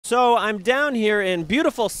So I'm down here in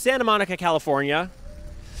beautiful Santa Monica, California.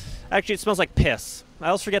 Actually, it smells like piss. I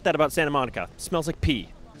always forget that about Santa Monica. It smells like pee.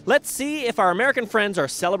 Let's see if our American friends are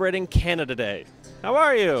celebrating Canada Day. How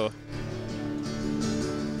are you?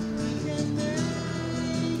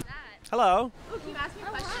 Hello. Oh, can you ask me a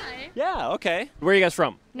question? Yeah, okay. Where are you guys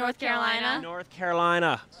from? North Carolina. North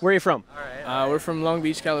Carolina. Where are you from? We're from Long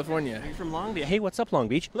Beach, California. You're from Long Beach. Hey, what's up, Long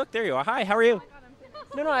Beach? Look, there you are. Hi, how are you?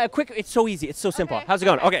 No, quick. It's so easy. It's so simple. Okay. How's it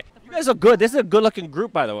going? Okay. You guys look good. This is a good-looking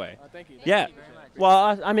group, by the way. Thank you. Yeah.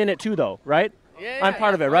 Well, I'm in it too, though, right? Yeah, I'm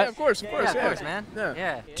part of it, right? Yeah, of course, man. Yeah.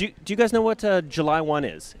 Yeah. Do you guys know what July 1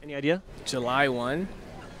 is? Any idea? July 1?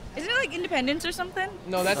 Isn't it like Independence or something?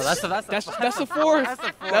 No, that's that's the 4th. That's the 4th.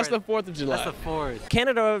 That's the 4th of July. That's the 4th.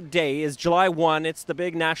 Canada Day is July 1. It's the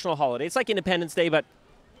big national holiday. It's like Independence Day, but,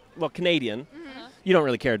 well, Canadian. Mm-hmm. You don't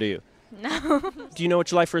really care, do you? No. Do you know what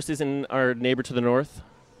July 1st is in our neighbor to the north?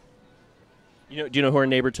 Do you know who our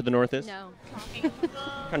neighbor to the north is? No.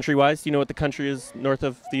 Country-wise, do you know what the country is north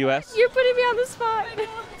of the U.S.? You're putting me on the spot.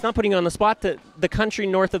 It's not putting you on the spot. The country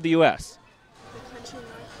north of the U.S.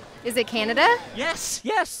 Is it Canada? Yes.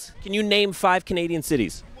 Can you name 5 Canadian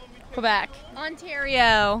cities? Quebec.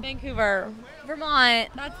 Ontario. Vancouver. Vermont.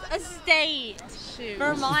 That's a state. Shoot.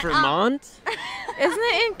 Vermont. Vermont? Isn't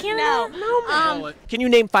it in Canada? No. Can you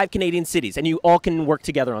name 5 Canadian cities? And you all can work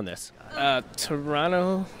together on this.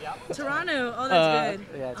 Toronto. Toronto. Oh, that's good.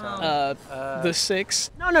 Yeah, The 6th.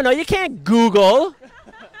 No. You can't Google.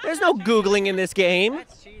 There's no Googling in this game.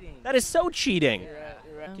 That's cheating. That is so cheating.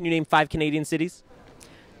 You're right. Can you name 5 Canadian cities?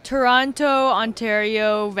 Toronto,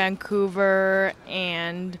 Ontario, Vancouver,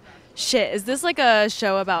 and shit. Is this like a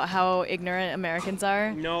show about how ignorant Americans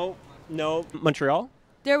are? No. Montreal?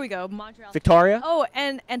 There we go. Montreal. Victoria? Oh,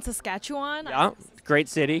 and Saskatchewan. Yeah. Great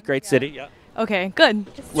city. Yeah. Okay, good.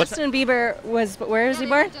 What's Justin Bieber was, where is he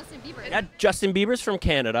born? Justin Bieber. Yeah, Justin Bieber's from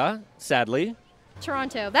Canada, sadly.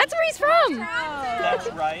 Toronto. That's where he's from.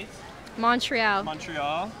 That's right. Montreal.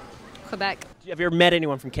 Montreal. Quebec. Have you ever met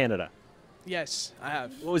anyone from Canada? Yes, I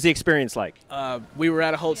have. What was the experience like? We were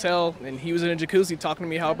at a hotel, and he was in a jacuzzi talking to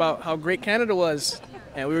me about how great Canada was,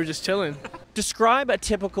 and we were just chilling. Describe a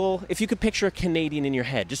typical, if you could picture a Canadian in your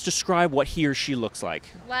head, just describe what he or she looks like.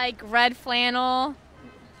 Like red flannel,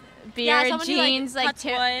 beard, jeans, like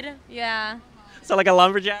wood. Yeah. So like a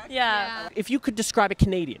lumberjack? Yeah. If you could describe a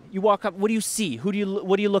Canadian, you walk up, what do you see? What are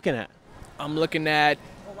you looking at? I'm looking at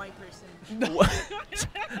A white person.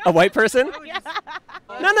 A white person?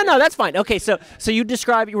 No, that's fine. Okay, so you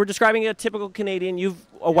were describing a typical Canadian,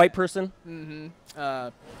 a white person?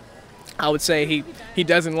 I would say he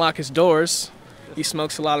doesn't lock his doors. He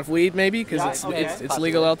smokes a lot of weed, maybe, because it's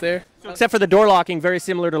legal out there. Except for the door locking, very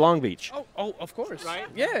similar to Long Beach. Oh, of course. Right?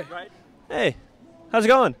 Yeah. Right. Hey, how's it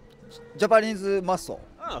going? Japanese muscle.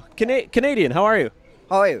 Oh, Canadian, how are you?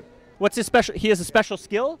 How are you? What's his special, he has a special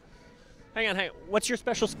skill? Hang on, what's your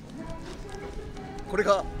special skill? これ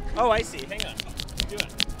が Oh, I see, hang on. Do it.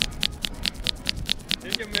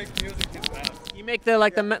 You can make music too fast. You make the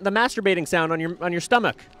masturbating sound on your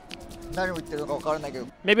stomach. 何を言ってるのかわからないけど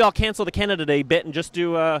Maybe I'll cancel the Canada Day bit and just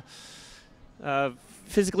do a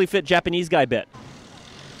physically fit Japanese guy bit.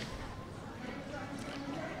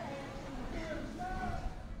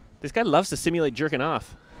 This guy loves to simulate jerking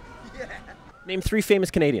off. Yeah. Name 3 famous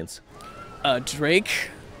Canadians.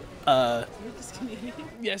 Drake.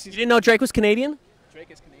 Yes, You didn't know Drake was Canadian?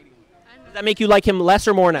 Drake is Canadian. Does that make you like him less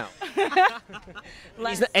or more now?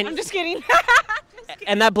 Less. I'm just kidding.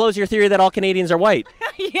 And that blows your theory that all Canadians are white.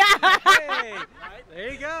 Yeah. Hey,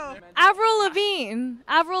 there you go. Avril Lavigne.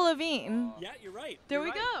 Yeah, you're right. There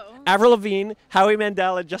we go. Avril Lavigne, Howie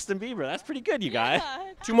Mandel, and Justin Bieber. That's pretty good, you guys.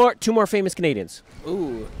 Yeah. Two more famous Canadians.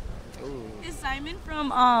 Ooh. Is Simon from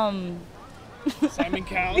Simon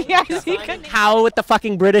Cowell. Yeah, is he Canadian? How with the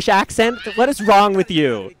fucking British accent? What is wrong with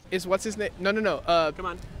you? What's his name? No. Come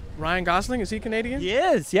on. Ryan Gosling, is he Canadian? He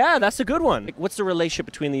is. Yeah, that's a good one. What's the relationship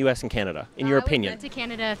between the U.S. and Canada, in your opinion? I would go to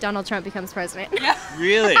Canada if Donald Trump becomes president.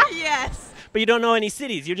 Really? Yes. But you don't know any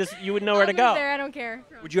cities. You would know where to go. There, I don't care.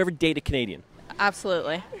 Would you ever date a Canadian?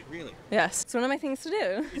 Absolutely. Really? Yes. It's one of my things to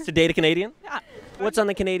do. Is to date a Canadian? Yeah. What's on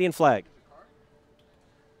the Canadian flag?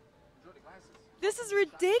 This is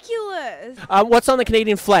ridiculous. What's on the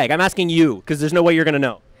Canadian flag? I'm asking you, because there's no way you're going to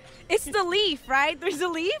know. It's the leaf, right? There's a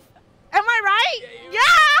leaf? Am I right? Yeah!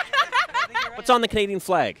 What's on the Canadian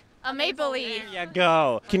flag? A maple leaf. There you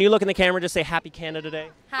go. Can you look in the camera and just say Happy Canada Day?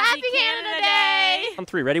 Happy Canada Day. On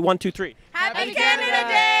 3. Ready? 1, 2, 3. Happy Canada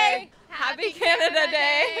Day! Happy Canada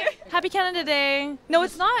Day! Happy Canada Day. No,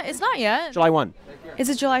 it's not. It's not yet. July 1. Is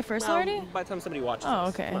it July 1st already? By the time somebody watches Oh,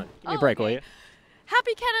 this. okay. Come on. Give me a break, will you?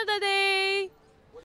 Happy Canada Day!